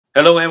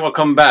Hello and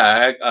welcome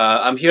back.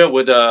 I'm here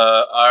with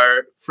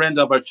our friend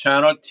of our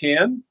channel,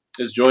 Tim,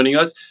 is joining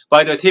us.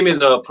 By the way, Tim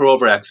is a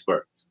pour-over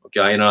expert. Okay,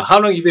 I know. How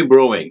long you been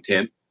brewing,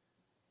 Tim?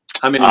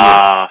 How many years?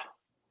 Uh,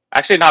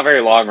 Actually, not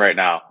very long right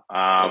now.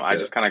 I Okay,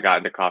 just kind of got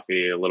into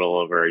coffee a little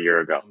over a year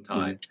ago. some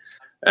time.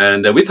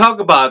 And we talk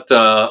about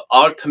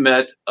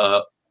ultimate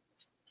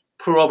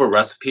pour-over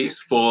recipes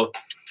for,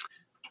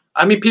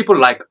 people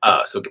like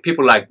us, okay,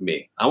 people like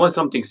me. I want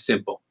something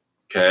simple.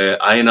 Okay,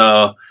 I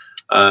know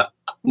uh,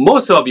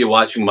 most of you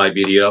watching my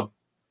video.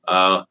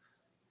 Uh,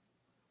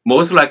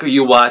 Most likely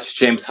you watch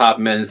James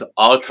Hoffman's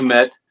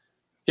Ultimate.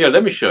 Here,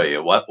 let me show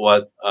you what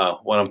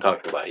I'm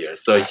talking about here.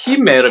 So he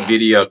made a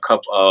video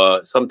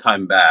some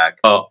time back,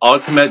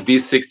 Ultimate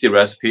V60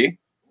 recipe.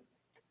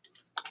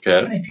 Okay.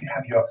 Even if you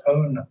have your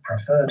own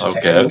preferred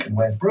technique and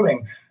way of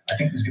brewing, I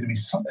think there's going to be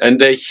something.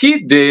 And he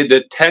did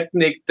a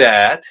technique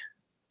that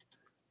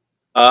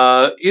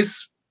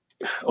is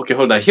okay.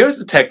 Hold on. Here's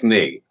the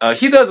technique.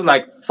 He does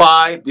like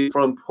 5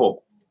 different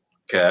pour.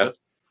 Okay.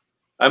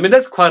 I mean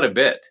that's quite a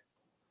bit.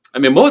 I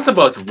mean, most of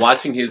us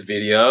watching his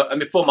video, I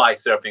mean, for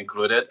myself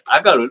included,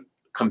 I got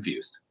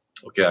confused.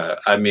 Okay.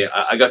 I mean,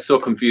 I got so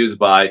confused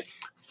by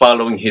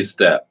following his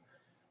step.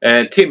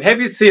 And Tim, have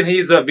you seen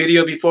his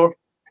video before?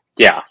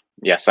 Yeah,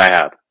 yes, I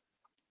have.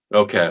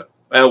 Okay.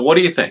 What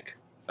do you think?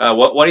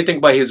 What do you think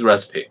about his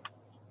recipe?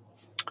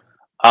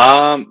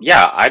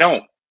 Yeah, I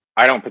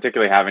don't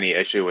particularly have any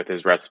issue with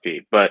his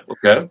recipe, but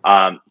Okay.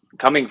 um,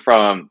 coming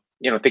from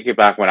thinking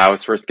back when I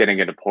was first getting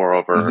into pour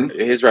over, Hmm.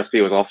 his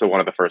recipe was also one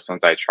of the first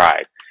ones I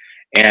tried.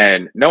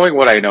 And knowing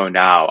what I know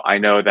now, I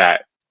know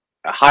that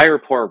higher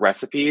pour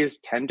recipes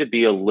tend to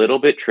be a little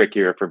bit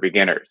trickier for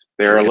beginners.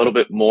 They're a Okay. little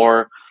bit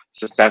more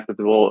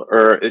susceptible,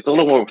 or it's a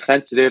little more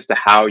sensitive to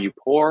how you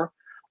pour,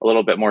 a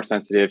little bit more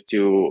sensitive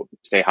to,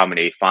 say, how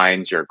many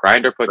fines your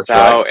grinder puts That's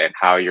right. out and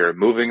how you're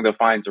moving the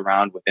fines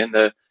around within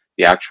the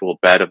actual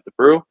bed of the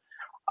brew.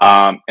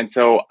 And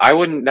so I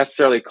wouldn't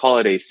necessarily call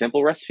it a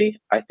simple recipe.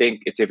 I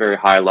think it's a very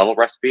high level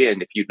recipe.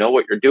 And if you know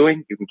what you're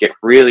doing, you can get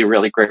really,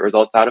 really great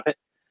results out of it.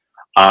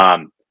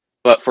 Um,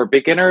 but for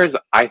beginners,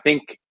 I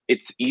think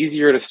it's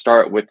easier to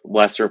start with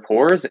lesser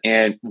pours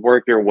and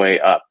work your way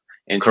up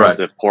in terms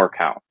Correct. of pour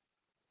count.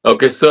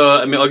 Okay, so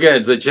I mean,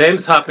 again, the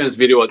James Hopkins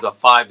video was a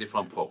 5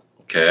 different poll.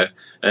 Okay,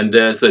 and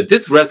then so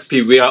this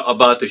recipe we are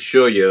about to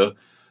show you,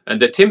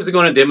 and the team's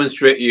going to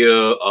demonstrate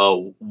you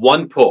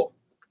one poll,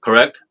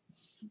 correct?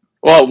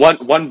 Well,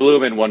 one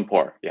bloom and one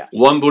pour. Yes.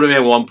 One brewing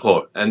and one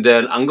pour, and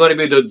then I'm going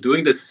to be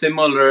doing the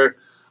similar.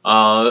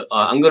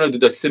 I'm going to do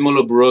the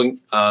similar brewing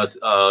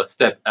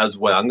step as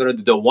well. I'm going to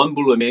do the one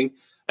blooming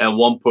and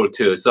one pour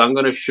too. So I'm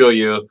going to show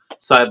you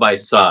side by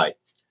side.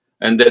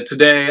 And then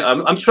today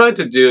I'm trying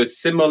to do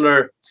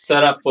similar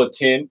setup for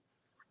Tim.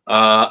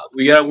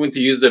 We are going to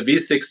use the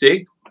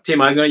V60.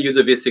 Tim, I'm going to use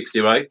the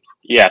V60, right?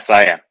 Yes,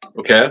 I am.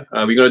 Okay.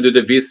 We're going to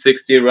do the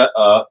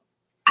V60,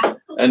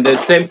 and then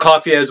same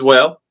coffee as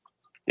well.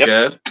 Yep.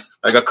 Okay.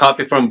 I got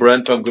coffee from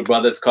Brent from Good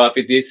Brothers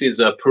Coffee. This is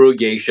a Peru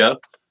Geisha.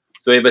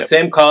 So we have the Yep.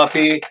 same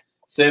coffee,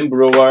 same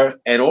brewer,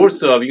 and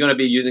also we're going to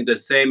be using the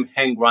same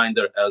hand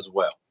grinder as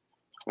well.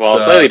 Well,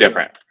 it's So slightly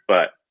different,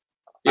 but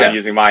I'm yeah,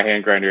 using my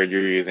hand grinder.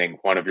 You're using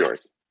one of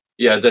yours.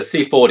 yeah, the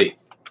C40,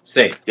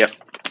 same. Yep.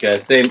 Okay,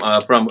 same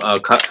from. All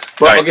But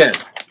right. again,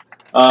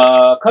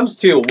 comes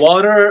to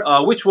water.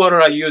 Which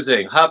water are you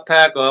using? Hot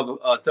pack of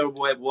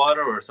thermal wave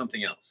water or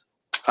something else?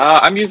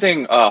 I'm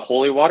using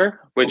holy water,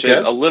 which is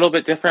Okay. a little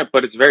bit different,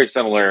 but it's very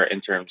similar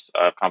in terms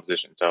of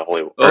composition to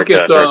holy or Okay,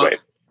 to third wave.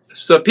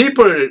 so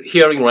people are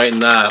hearing right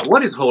now,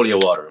 what is holy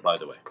water, by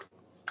the way?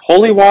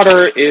 Holy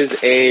water is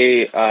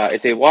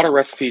it's a water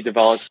recipe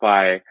developed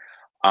by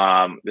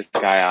this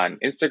guy on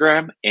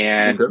Instagram,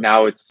 and Okay.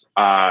 now it's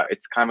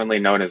commonly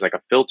known as like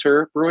a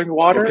filter brewing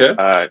water,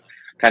 Okay.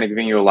 kind of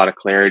giving you a lot of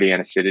clarity and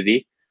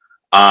acidity.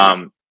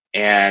 Um,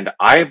 and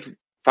I've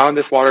found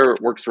this water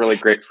works really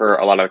great for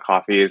a lot of the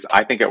coffees.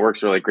 I think it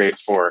works really great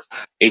for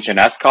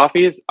H&S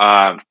coffees.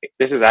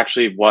 This is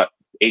actually what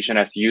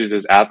H&S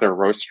uses at their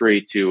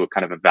roastery to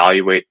kind of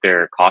evaluate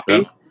their Okay.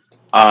 coffee.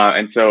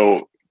 And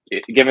so,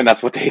 given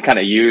that's what they kind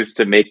of use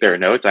to make their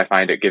notes, I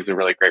find it gives a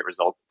really great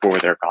result for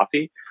their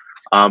coffee.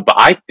 But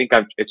I think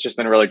it's just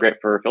been really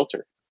great for a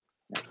filter.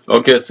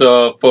 Okay,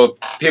 so for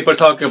people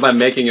talking about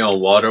making your own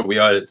water, we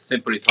are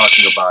simply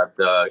talking about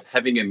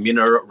having a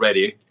mineral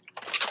ready.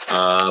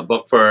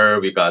 Buffer,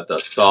 we got the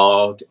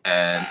salt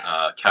and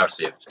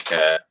calcium.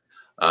 Okay.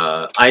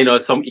 I know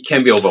it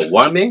can be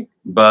overwhelming,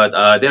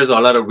 but there's a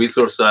lot of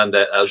resource on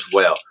that as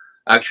well.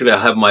 Actually, I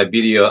have my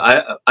video.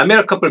 I made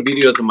a couple of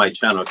videos on my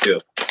channel too,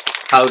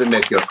 how to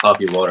make your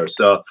coffee water.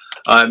 So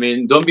I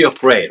mean, don't be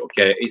afraid.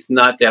 Okay, it's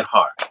not that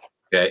hard.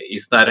 Okay,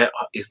 it's not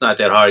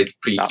that hard. It's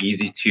pretty No.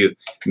 easy to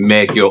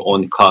make your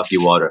own coffee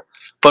water.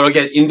 But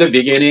again, in the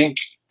beginning,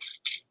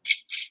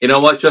 you know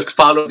what? Just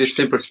follow this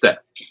simple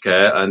step.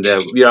 Okay, and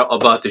we are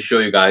about to show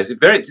you guys.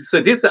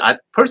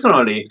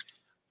 Personally,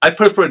 I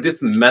prefer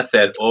this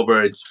method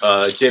over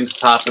James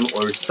Topham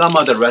or some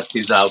other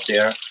recipes out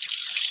there.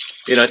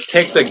 You know,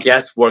 take the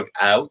guesswork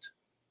out.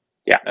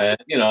 Yeah. And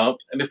you know,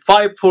 I mean,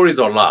 5 pour is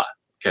a lot.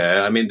 Okay,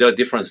 I mean there are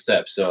different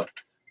steps. So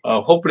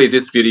hopefully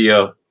this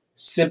video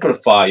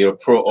simplify your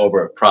pour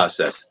over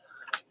process.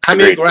 How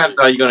many Agreed. grams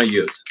are you gonna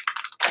use?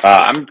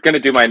 I'm gonna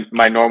do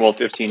my normal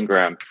 15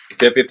 gram.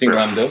 Okay, 15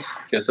 gram dose.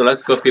 Okay, so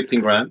let's go 15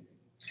 gram.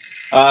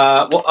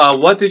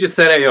 What did you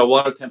set your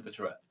water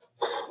temperature at?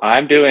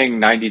 I'm doing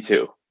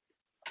 92.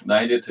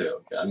 92.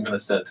 Okay, I'm gonna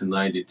set to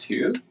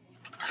 92.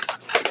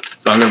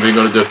 So we're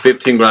gonna do a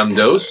 15 gram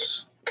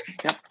dose.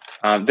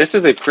 This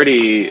is a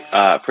pretty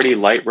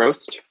light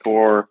roast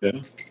for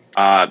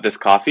this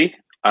coffee.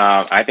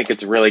 I think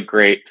it's a really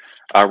great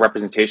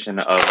representation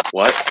of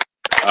what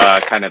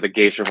kind of the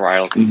geisha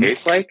varietal can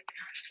taste like,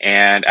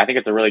 and I think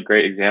it's a really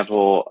great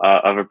example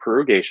of a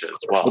Peru geisha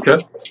as well.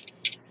 Okay.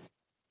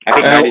 I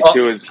think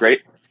 92 is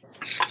great.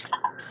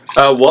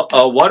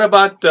 What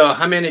about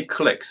how many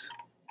clicks?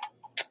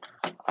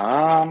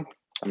 Let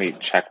me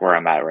check where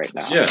I'm at right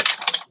now. Yeah.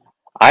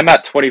 I'm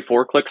at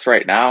 24 clicks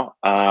right now.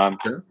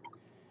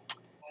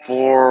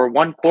 For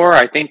one pour,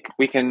 I think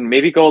we can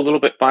maybe go a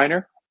little bit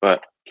finer,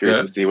 but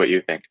curious to see what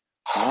you think.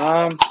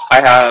 I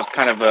have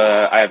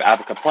I have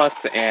Abaca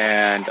Plus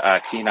and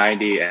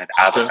T90 and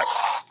Abaca.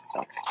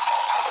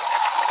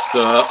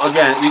 So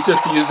again, we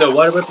just use the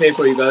whatever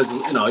paper you guys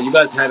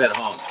have at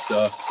home.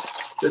 So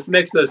this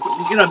makes us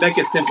make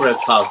it simple as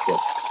possible.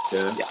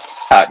 Okay.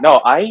 Yeah. No,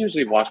 I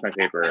usually wash my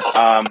paper.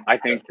 I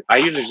think I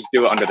usually just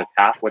do it under the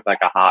tap with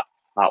like a hot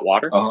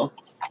water.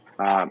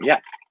 Yeah.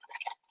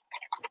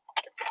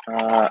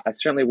 I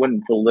certainly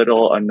wouldn't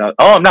belittle another.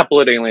 Oh, I'm not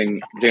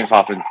belittling James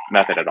Hoffman's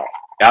method at all.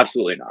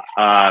 Absolutely not.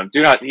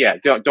 Do not. Yeah.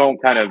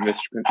 Don't kind of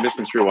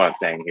misconstrue what I'm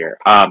saying here.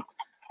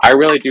 I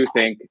really do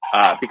think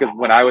because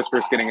when I was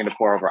first getting into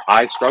pour over,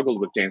 I struggled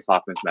with James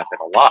Hoffman's method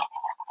a lot.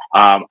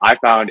 I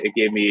found it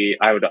gave me,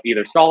 I would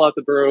either stall out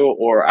the brew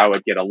or I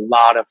would get a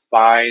lot of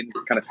fines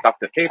kind of stuck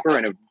to paper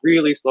and it would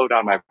really slow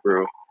down my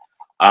brew.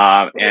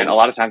 And a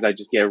lot of times I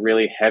just get a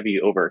really heavy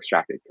over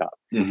extracted cup.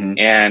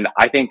 And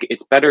I think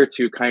it's better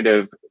to kind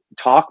of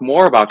talk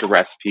more about the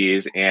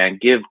recipes and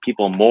give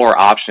people more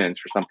options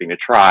for something to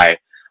try,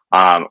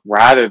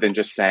 rather than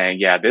just saying,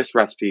 yeah, this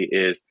recipe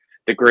is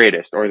the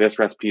greatest or this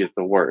recipe is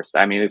the worst.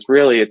 I mean, it's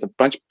a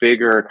much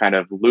bigger kind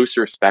of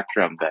looser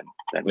spectrum than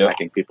I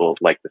think people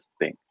like to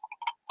think.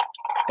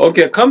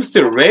 Okay, it comes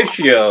to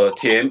ratio,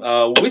 Tim. You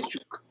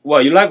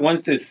like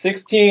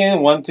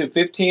 1:16,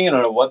 1:15,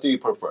 or what do you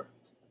prefer?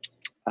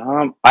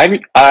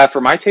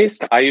 For my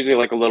taste, I usually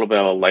like a little bit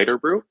of a lighter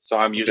brew, so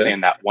I'm usually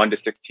in that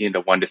 1:16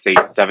 to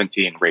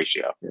 1:17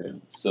 ratio. Yeah.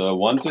 So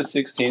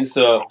 1:16.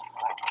 So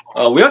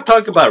we are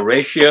talking about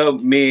ratio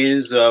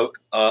means.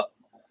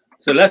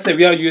 So let's say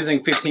we are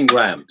using 15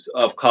 grams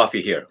of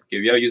coffee here. Okay,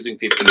 we are using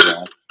 15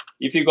 grams.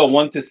 If you go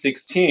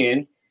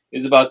 1:16,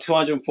 it's about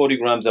 240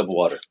 grams of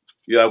water.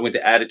 You are going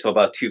to add it to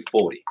about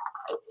 240.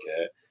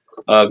 Okay.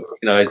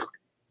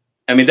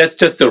 That's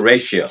just the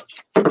ratio.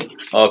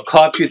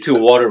 Coffee to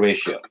water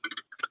ratio.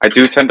 I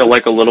do tend to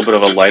like a little bit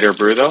of a lighter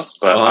brew though,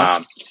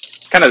 but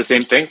it's kind of the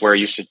same thing where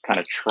you should kind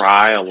of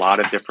try a lot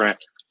of different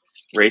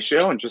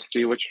ratio and just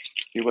see what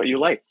you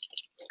like.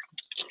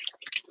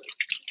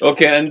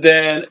 Okay, and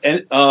then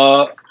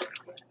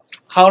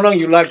how long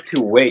you like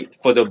to wait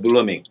for the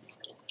blooming?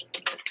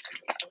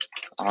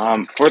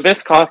 For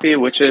this coffee,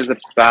 which is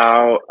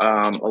about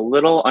a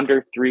little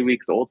under 3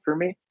 weeks old for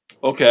me.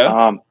 Okay.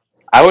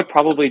 I would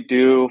probably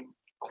do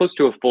close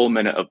to a full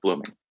minute of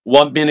blooming.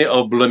 1 minute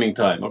of blooming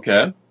time.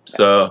 Okay.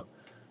 So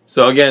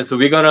again,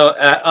 we're gonna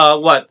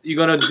what? You're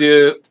gonna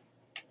do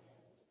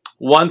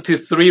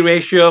 1:3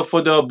 ratio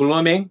for the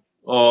blooming,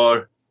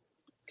 or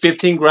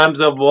 15 grams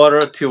of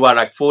water to what,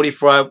 like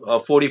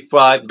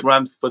 45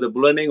 grams for the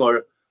blooming,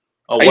 or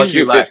what do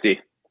you like?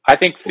 50. I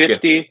think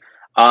 50. Okay.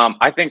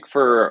 I think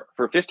for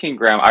 15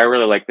 gram, I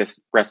really like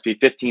this recipe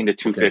 15 to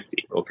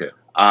 250. Okay.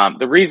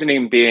 The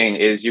reasoning being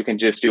is you can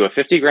just do a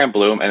 50 gram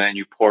bloom and then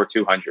you pour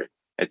 200.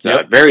 It's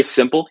very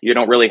simple. You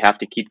don't really have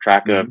to keep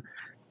track of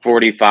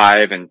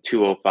 45 and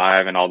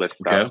 205 and all this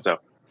stuff. So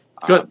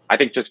good. I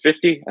think just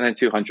 50 and then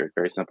 200.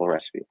 Very simple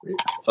recipe.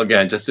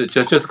 Again, just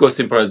go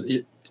simple.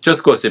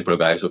 Just go simple,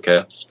 guys.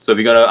 Okay. So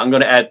I'm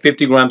gonna add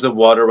 50 grams of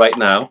water right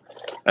now,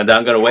 and then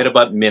I'm gonna wait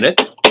about a minute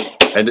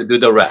and do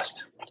the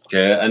rest.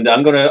 Okay. And I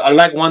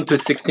like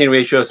 1:16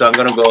 ratio, so I'm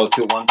gonna go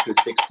to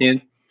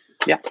 1:16.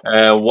 Yeah.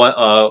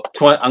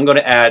 I'm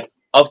gonna add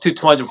up to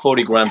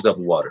 240 grams of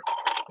water.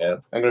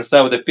 Okay. I'm gonna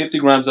start with the 50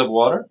 grams of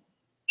water.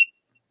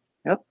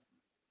 Yep.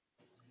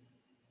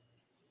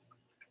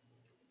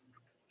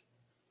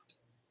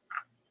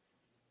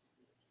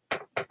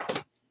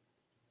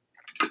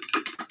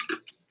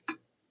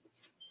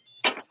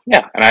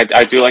 Yeah, and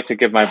I do like to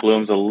give my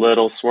blooms a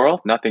little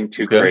swirl. Nothing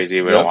too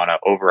crazy. We don't want to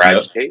over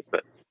agitate,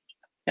 but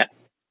yeah.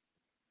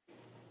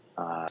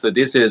 So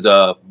this is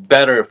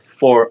better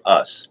for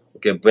us.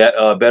 Okay,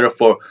 better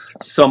for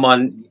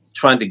someone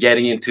trying to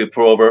getting into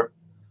pour over.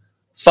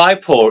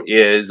 5 pour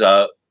is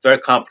very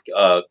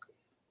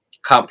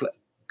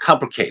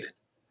complicated.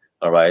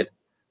 All right,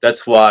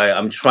 that's why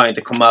I'm trying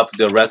to come up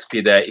with a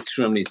recipe that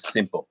extremely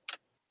simple.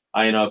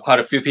 I know quite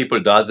a few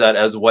people does that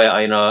as well.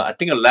 I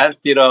think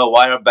Lance did a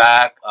while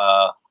back.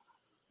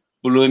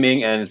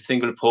 blooming and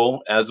single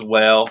pour as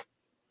well.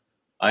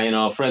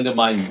 A friend of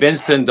mine,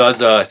 Vincent,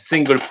 does a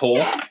single pour.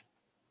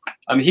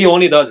 I mean, he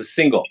only does a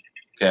single.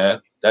 Okay,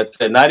 that's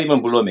not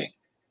even blooming.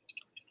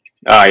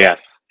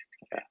 Yes.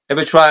 Have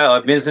you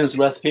tried Vincent's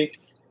recipe?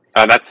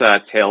 That's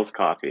Tails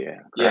Coffee. Yeah,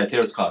 Yeah, correct.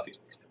 Taylor's coffee.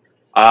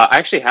 I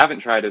actually haven't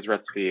tried his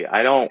recipe.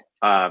 I don't.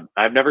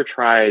 I've never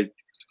tried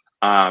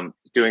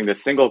doing the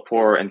single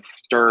pour and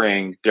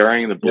stirring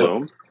during the Yep.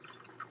 bloom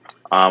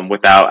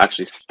without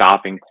actually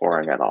stopping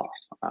pouring at all,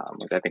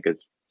 which I think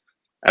is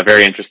a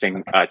very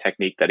interesting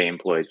technique that he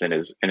employs in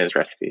his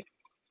recipe.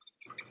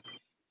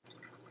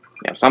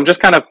 Yeah, so I'm just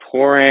kind of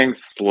pouring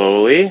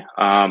slowly.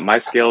 My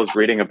scale is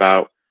reading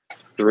about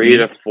 3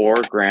 to 4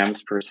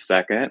 grams per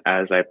second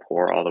as I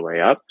pour all the way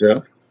up.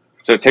 Yeah.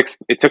 So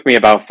it took me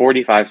about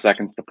 45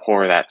 seconds to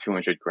pour that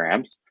 200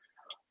 grams.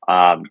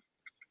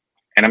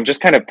 And I'm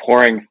just kind of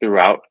pouring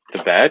throughout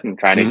the bed and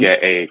trying to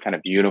get a kind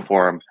of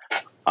uniform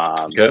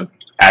Okay.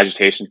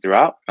 agitation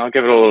throughout. I'll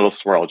give it a little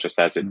swirl just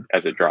as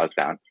it draws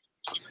down.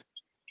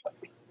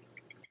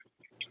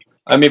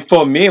 I mean,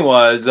 for me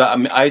was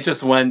I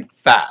just went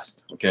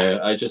fast. Okay,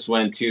 I just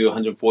went to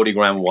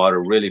 140-gram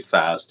water really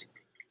fast,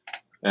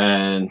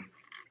 and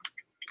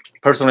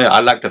personally, I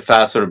like the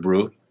faster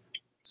brew.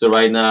 So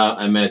right now,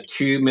 I'm at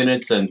 2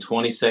 minutes and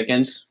 20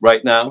 seconds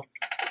right now,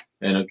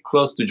 and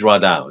close to draw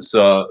down.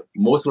 So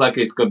most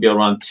likely, it's gonna be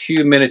around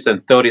 2 minutes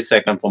and 30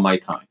 seconds for my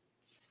time.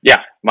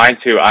 Yeah, mine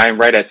too. I'm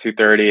right at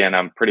 2:30, and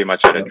I'm pretty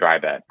much at a dry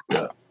bed.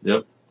 Yeah.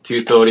 Yep.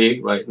 2:30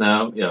 right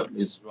now. Yeah,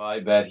 it's dry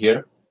bed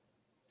here,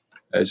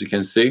 as you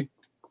can see.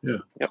 Yeah.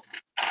 Yep.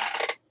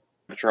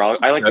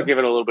 I like to give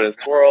it a little bit of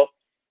swirl.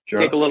 Sure.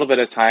 Take a little bit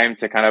of time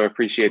to kind of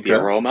appreciate the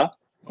aroma.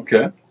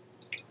 Okay.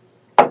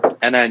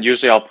 And then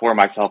usually I'll pour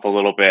myself a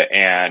little bit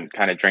and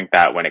kind of drink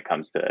that when it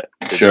comes to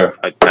Sure.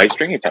 a nice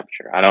drinking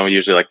temperature. I don't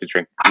usually like to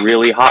drink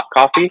really hot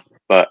coffee,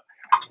 but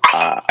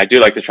I do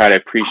like to try to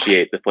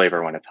appreciate the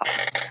flavor when it's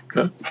hot.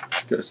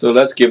 Okay. So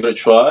let's give it a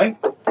try.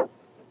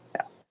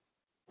 Yeah.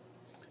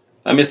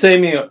 I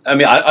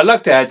mean, I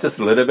like to add just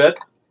a little bit,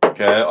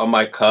 okay, on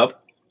my cup,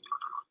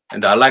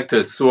 and I like to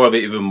absorb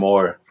it even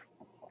more.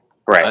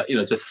 Right.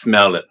 Just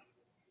smell it.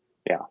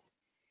 Yeah.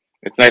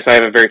 It's nice. I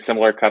have a very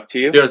similar cup to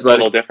you. Cheers, it's a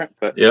little different,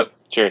 but yep.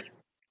 Cheers.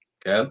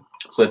 Okay.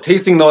 So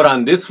tasting note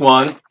on this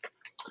one: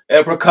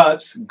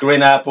 apricots,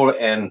 green apple,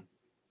 and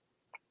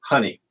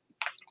honey.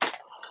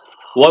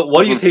 What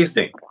are you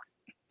tasting?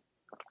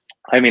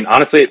 I mean,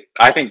 honestly,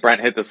 I think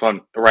Brent hit this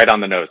one right on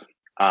the nose.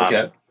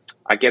 Okay.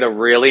 I get a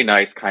really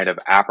nice kind of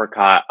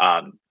apricot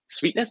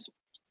sweetness,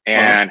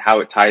 and how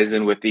it ties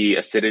in with the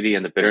acidity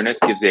and the bitterness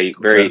gives a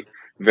very,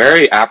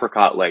 very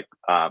apricot-like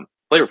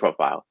flavor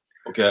profile.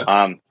 Okay.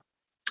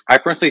 I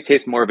personally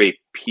taste more of a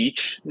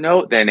peach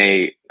note than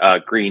a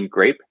green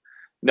grape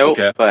note,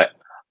 but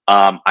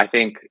I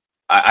think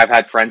I've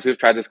had friends who have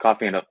tried this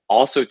coffee and have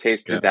also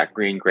tasted that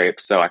green grape,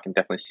 so I can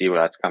definitely see where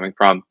that's coming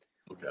from.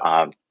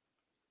 Okay.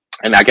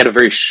 And I get a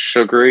very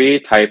sugary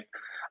type,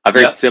 a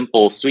very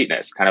simple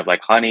sweetness, kind of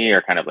like honey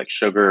or kind of like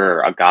sugar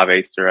or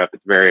agave syrup.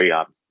 It's very,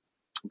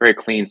 very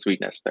clean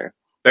sweetness there.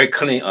 Very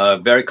clean,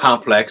 very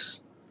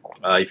complex,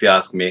 if you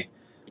ask me.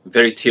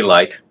 Very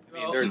tea-like.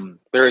 I mean,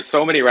 there are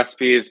so many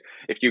recipes.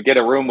 If you get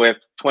a room with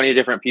 20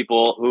 different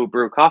people who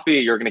brew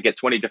coffee, you're going to get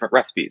 20 different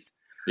recipes.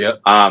 Yeah.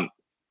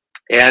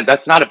 And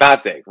that's not a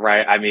bad thing,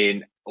 right? I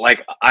mean,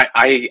 like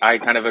I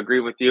kind of agree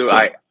with you.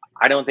 I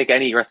don't think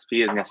any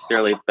recipe is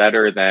necessarily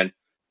better than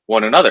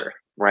one another,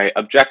 right?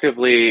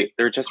 Objectively,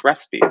 they're just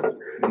recipes.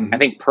 I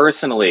think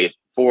personally,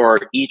 for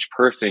each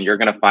person, you're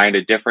going to find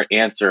a different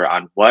answer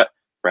on what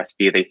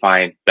recipe they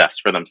find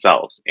best for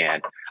themselves.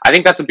 And I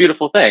think that's a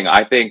beautiful thing.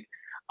 I think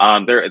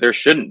there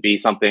shouldn't be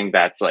something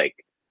that's like,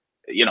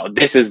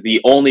 this is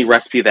the only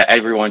recipe that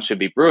everyone should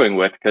be brewing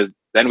with, because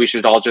then we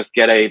should all just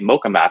get a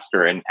mocha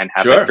master and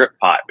have a drip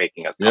pot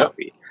making us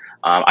coffee.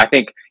 I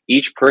think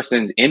each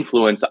person's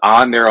influence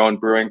on their own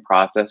brewing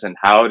process and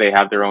how they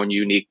have their own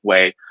unique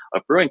way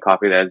of brewing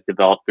coffee that has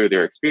developed through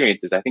their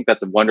experiences, I think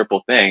that's a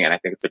wonderful thing, and I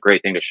think it's a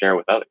great thing to share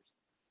with others.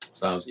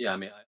 Sounds, yeah, I mean,